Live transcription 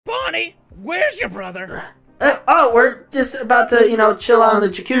Bonnie, where's your brother? Oh, we're just about to, chill out in the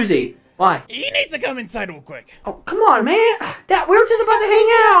jacuzzi. Why? He needs to come inside real quick. Oh, come on, man. Dad, we were just about to hang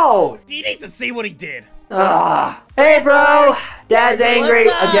out. He needs to see what he did. Hey, bro. Dad's angry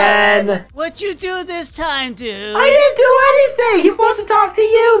again. What'd you do this time, dude? I didn't do anything. He wants to talk to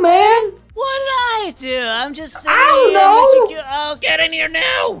you, man. What did I do? I'm just saying. I don't know. Oh, Get in here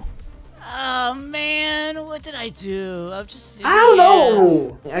now. oh, man. What did I do? I'm just saying. I don't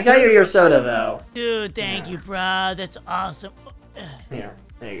know. I got your soda, though. Dude, thank you, bro. That's awesome. Here,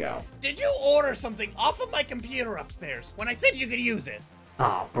 there you go. Did you order something off of my computer upstairs when I said you could use it?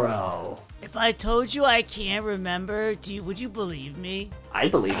 Oh, bro. If I told you I can't remember, would you believe me? I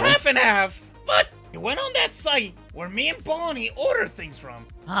believe him. Half and half. But you went on that site where me and Bonnie order things from.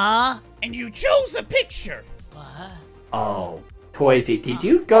 Huh? And you chose a picture. What? Oh, Toysy, did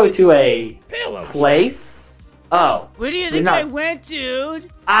you go to a Pillow. place? Oh. Where do you think I went, dude?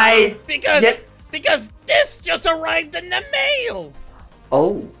 Because this just arrived in the mail.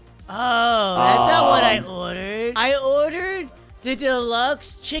 Oh. Oh, that's not what I ordered. I ordered the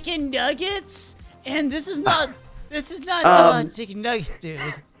deluxe chicken nuggets, and this is not deluxe chicken nuggets, dude.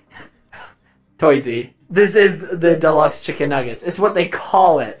 Toysy, this is the deluxe chicken nuggets. It's what they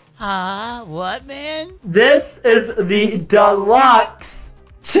call it. Huh? What, man? This is the deluxe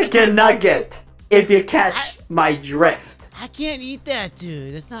chicken nugget. If you catch my drift. I can't eat that,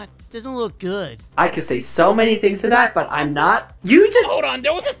 dude. Doesn't look good. I could say so many things to that, but I'm not. You just Hold on.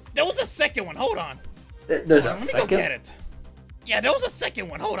 There was a second one. Hold on. There's a Let me second. go get it. Yeah, there was a second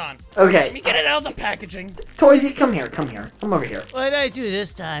one. Hold on. Okay. Let me get it out of the packaging. Toysy, come here. Come over here. What did I do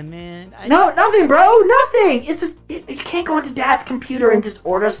this time, man? Nothing, bro. Nothing. It's just you can't go into Dad's computer and just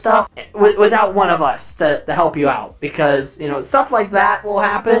order stuff without one of us to help you out, because stuff like that will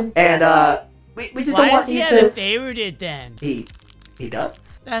happen, and we just don't want you to. Why does he have it favorited then? He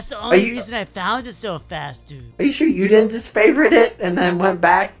does. That's the only reason I found it so fast, dude. Are you sure you didn't just favorite it and then went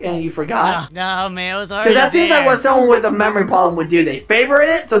back and you forgot? No, man, it was already Because that seems like there. what someone with a memory problem would do. They favorite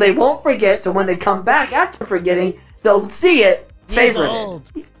it so they won't forget, so when they come back after forgetting, they'll see it, favorite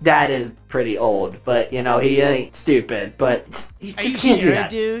old. it. Dad is pretty old, but he ain't stupid, but you Are just you can't do sure, that.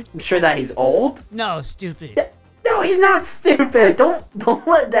 dude? I'm sure that he's old? No, stupid. No, he's not stupid. Don't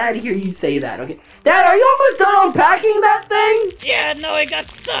let Dad hear you say that, okay? Dad, are you almost done unpacking that thing? Yeah, no, I got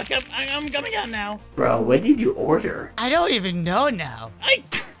stuck. I'm coming out now. Bro, what did you order? I don't even know now. I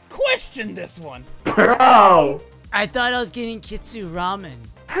questioned this one. Bro! I thought I was getting Kitsu ramen.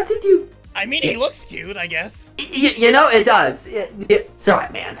 How did you... I mean, he looks cute, I guess. It does. It's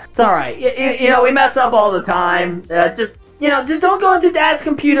alright, man. It's alright. We mess up all the time. Just don't go into Dad's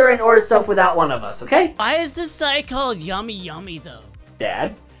computer and order stuff without one of us, okay? Why is this site called Yummy Yummy, though?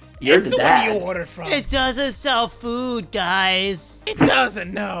 Dad? You're It's the the dad. one you ordered from. It doesn't sell food, guys. It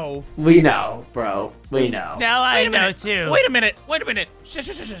doesn't, no. We know, bro. We know. Now I Wait a know, minute. too. Wait a minute. Shush.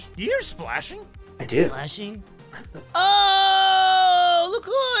 You hear splashing? I do. Flashing? Oh, look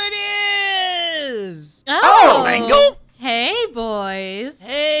who it is! Oh, Mangle? Hey, boys.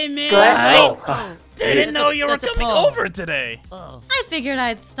 Hey, man. Glad. Didn't know you were That's a coming poem. over today. Oh. I figured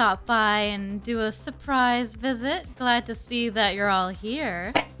I'd stop by and do a surprise visit. Glad to see that you're all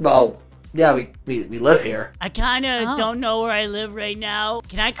here. Well, yeah, we live here. I kind of Oh. don't know where I live right now.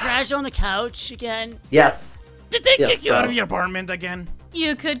 Can I crash on the couch again? Yes. Did they Yes, kick you out bro. of your apartment again?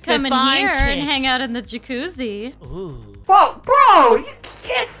 You could come in Define here and kick. hang out in the jacuzzi. Ooh. Whoa, bro! You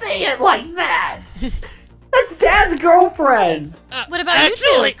can't say it like that! That's Dad's girlfriend! What about you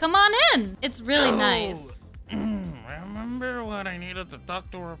Actually- two? Come on in. It's really nice. Remember what I needed to talk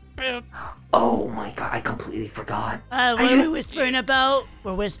to her about? Oh my god, I completely forgot. What are we whispering about?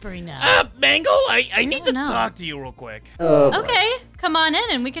 We're whispering now. Mangle, I need to no. talk to you real quick. Oh, boy. Okay, come on in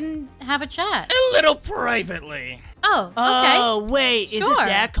and we can have a chat. A little privately. Oh, okay. Oh, wait. Is it Sure.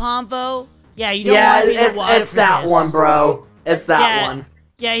 that convo? Yeah, you don't Yeah, want to be in the water it's for that this. one, bro. It's that one.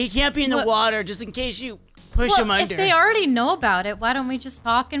 Yeah, he can't be in the What- water just in case you push him Well, under. if they already know about it, why don't we just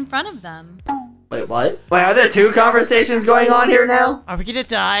talk in front of them? Wait, what? Wait, are there two conversations going on here now? Are we gonna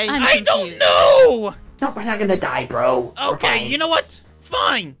die? I'm I don't confused. know! No, we're not gonna die, bro. We're Okay, fine. you know what?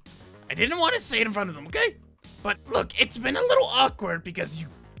 Fine. I didn't want to say it in front of them, okay? But look, it's been a little awkward because you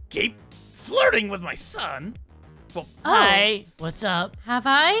keep flirting with my son. Well, Oh. Hi. What's up? Have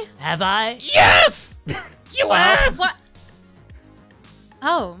I? Have I? yes! You have! What?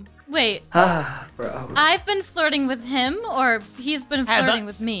 Oh, wait. Ah, bro. I've been flirting with him, or he's been Have I- flirting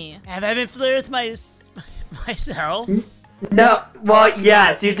with me? Have I been flirting with myself? No, well,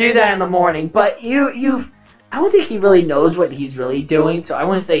 yes, you do that in the morning, but you've... I don't think he really knows what he's really doing, so I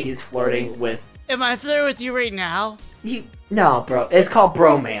wouldn't say he's flirting with... Am I flirting with you right now? No, bro. It's called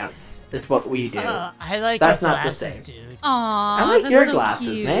bromance. It's what we do. I like That's your not the glasses, same. dude. Aw, I like that's your so glasses,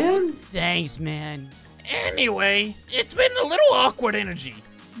 cute. man. Thanks, man. Anyway, it's been a little awkward energy,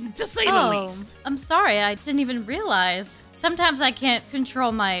 to say the least. I'm sorry, I didn't even realize. Sometimes I can't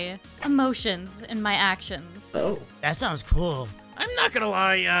control my emotions and my actions. Oh. That sounds cool. I'm not gonna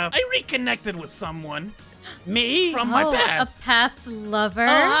lie, I reconnected with someone Me? from my past. A past lover? Oh,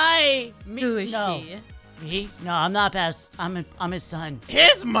 hi. Me? Who is no. she? Me? No, I'm not past. I'm his son.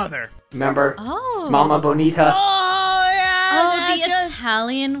 His mother. Remember? Oh. Mama Bonita? Oh, yeah. Oh, the just...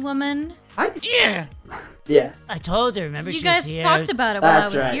 Italian woman? Yeah. Yeah. I told her. Remember, You she guys was here. talked about it when I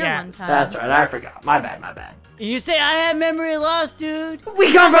That's was right. here Yeah, one time. That's right. I forgot. My bad. And you say I have memory loss, dude?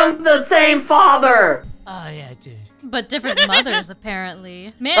 We come from the same father! Oh, yeah, dude. But different mothers,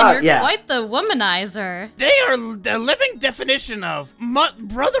 apparently. Man, you're yeah. quite the womanizer. They are the living definition of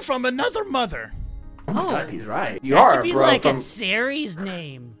brother from another mother. Oh my Oh. god, he's right. You That are could a be bro like from... a Sari's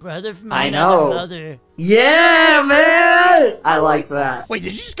name. Brother from I another know. mother. Yeah, man! I like that. Wait,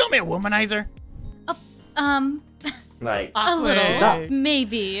 did you just call me a womanizer? Like, A little. Awkward.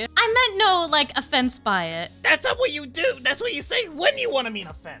 Maybe. I meant no, like, offense by it. That's not what you do. That's what you say when you want to mean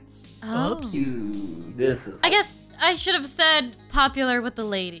offense. Oh. Oops. ooh, this is... I guess I should have said popular with the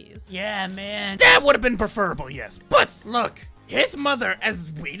ladies. Yeah, man. That would have been preferable, yes. But look, his mother,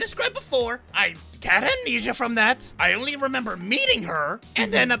 as we described before, I got amnesia from that. I only remember meeting her,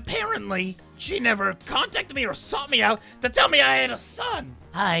 and then apparently she never contacted me or sought me out to tell me I had a son.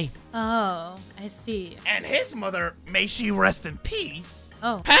 Hi. Oh, I see. And his mother, may she rest in peace,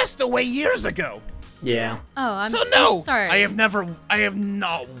 Oh. passed away years ago. Yeah. Oh, I'm So no, sorry. I have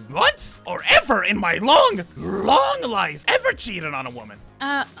not once or ever in my long life ever cheated on a woman.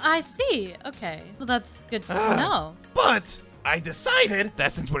 I see. Okay. Well, that's good to Ah. know. But I decided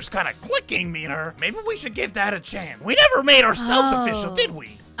that since we're kind of clicking, me and her, maybe we should give that a chance. We never made ourselves official, Oh. did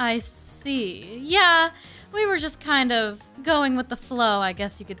we? I see. Yeah, we were just kind of going with the flow, I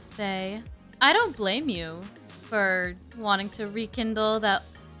guess you could say. I don't blame you for wanting to rekindle that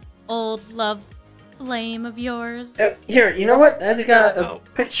old love flame of yours. Here, you know what? I got a Oh.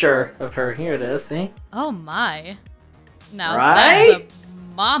 picture of her. Here it is, see? Oh my. Now Right? that's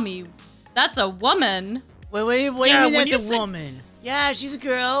a mommy. That's a woman. Wait, what do you Yeah, mean when that's you a say- woman? Yeah, she's a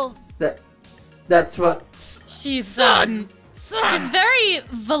girl. That's what... She's Son! she's very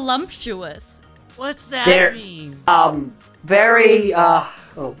voluptuous. What's that There- mean? Very,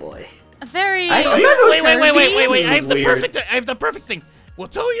 oh boy. A very I- Oh, I'm not gonna wait, This I have is the weird. perfect. I have the perfect thing. We'll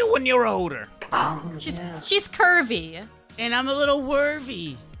tell you when you're older. Oh, she's yeah. she's curvy. And I'm a little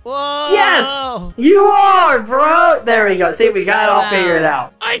worvy. Whoa. Yes! You are, bro! There we go. See, we got it all Wow. figured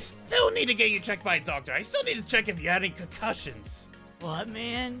out. I still need to get you checked by a doctor. I still need to check if you had any concussions. What,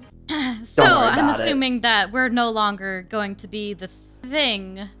 man? So worry I'm about it. assuming that we're no longer going to be this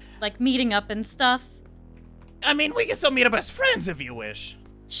thing, like meeting up and stuff. I mean, we can still meet up as friends if you wish.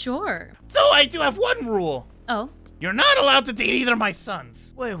 Sure. Though I do have one rule. Oh. You're not allowed to date either of my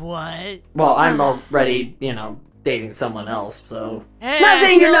sons. Wait, what? Well, I'm already, dating someone else, so... Hey, Not I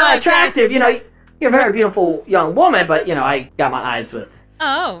saying you're feel not like attractive, you're a very beautiful young woman, but, I got my eyes with...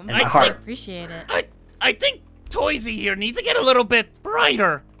 Oh, my I heart. appreciate it. I think Toysy here needs to get a little bit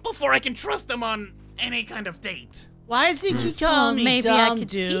brighter before I can trust him on any kind of date. Why does he keep calling Well, me maybe dumb, I could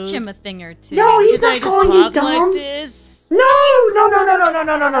dude? teach him a thing or two. No, he's Did I not just calling you talk dumb. like this? No.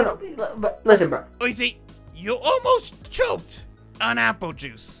 But listen, bro. Toysy, you almost choked on apple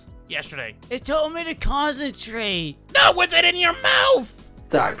juice yesterday. It told me to concentrate. Not with it in your mouth!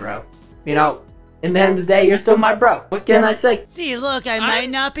 Sorry, bro. In the end of the day, you're still my bro. What can I say? See, look, I might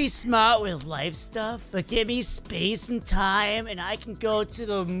not be smart with life stuff, but give me space and time, and I can go to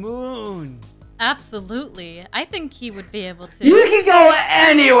the moon. Absolutely. I think he would be able to. You can go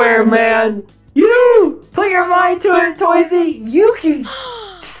anywhere, man. You put your mind to it, Toysy. You can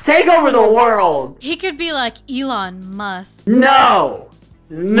just take over the world. He could be like Elon Musk.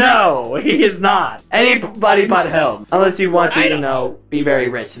 No, he is not. Anybody but him. Unless you want to, be very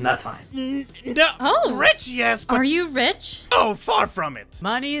rich, and that's fine. No, Oh. rich, yes, but Are you rich? oh, far from it.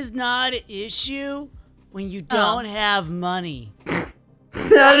 Money is not an issue when you don't have money.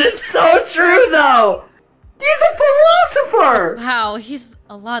 That is so true, though. He's a philosopher. Wow, he's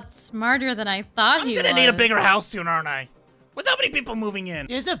a lot smarter than I thought I'm he gonna was. need a bigger house soon, aren't I? With how many people moving in?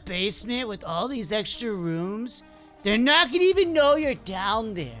 There's a basement with all these extra rooms. They're not gonna even know you're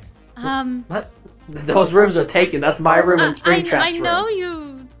down there. What? Those rooms are taken. That's my room and Springtrap's I know room.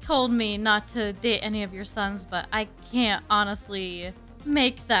 you told me not to date any of your sons, but I can't honestly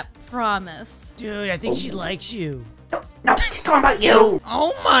make that promise. Dude, I think she likes you. No, she's talking about you.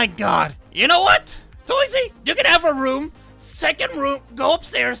 Oh my god. You know what? Toysy, you can have a room. Second room, go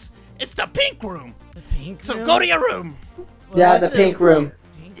upstairs. It's the pink room. The pink room? So go to your room. Well, Yeah, the that's pink room.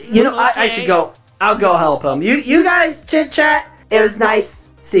 pink You know, room, I okay. should go. I'll go help him. You guys chit chat. It was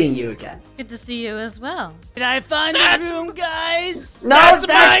nice seeing you again. Good to see you as well. Did I find That's- the room, guys? No, That's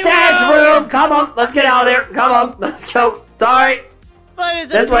that's my Dad's room. room. Come on, let's get out of here. Come on, let's go. Sorry. But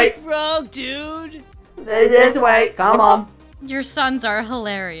it's a This way. pink frog, dude. This way. Come on. Your sons are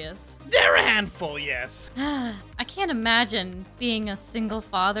hilarious. They're a handful, yes. I can't imagine being a single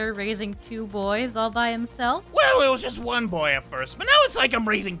father raising 2 boys all by himself. Well, it was just one boy at first, but now it's like I'm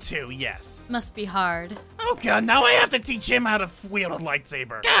raising 2, yes. Must be hard. Oh god, now I have to teach him how to wield a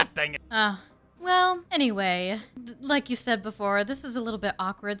lightsaber. God dang it. Well, anyway, like you said before, this is a little bit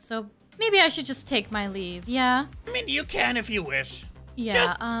awkward, so maybe I should just take my leave, yeah? I mean, you can if you wish.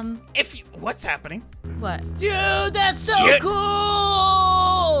 Yeah, What's happening? what? Dude, that's so You-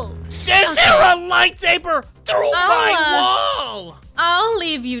 cool! Is there a lightsaber through my I'll, wall? I'll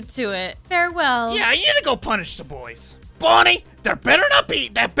leave you to it. Farewell. Yeah, you need to go punish the boys. Bonnie, there better not be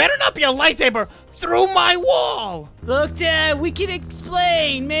a lightsaber through my wall. Look, Dad, we can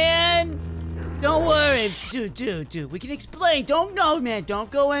explain, man. Don't worry, dude. We can explain. Don't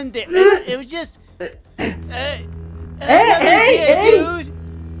go in there. It was just. Hey, dude.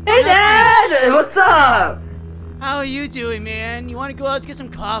 Hey, Dad. What's up? How are you doing, man? You want to go out to get some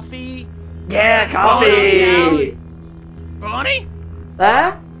coffee? Yeah, coffee. Bonnie,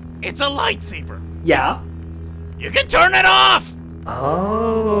 Huh? it's a lightsaber. Yeah. You can turn it off.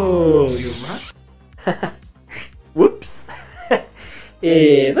 Oh, you're right. Whoops.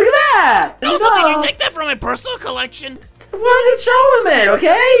 Yeah, look at that. Also, can you take that from my personal collection? Wanted to show him it,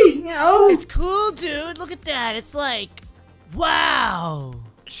 okay? You know. It's cool, dude. Look at that. It's like, wow.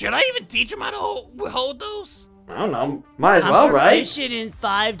 Should I even teach him how to hold those? I don't know. Might as well, I'm right? proficient in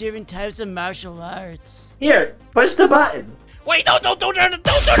 5 different types of martial arts. Here, push the button. Wait, no, don't turn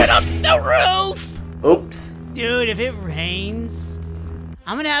it up the roof. Oops. Dude, if it rains,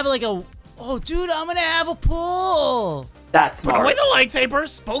 I'm gonna have like a. Oh, dude, I'm gonna have a pool. That's Put away smart. the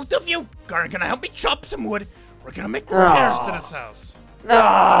lightsabers. Both of you are gonna help me chop some wood. We're gonna make repairs to this house.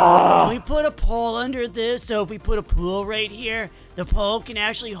 No. We put a pole under this, so if we put a pool right here, the pole can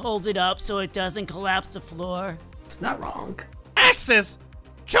actually hold it up so it doesn't collapse the floor. It's not wrong. Axes,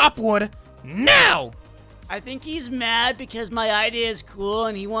 chop wood now. I think he's mad because my idea is cool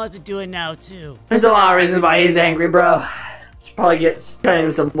and he wants to do it now too. There's a lot of reasons why he's angry, bro. Should probably get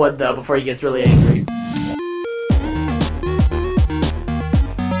him some wood though before he gets really angry.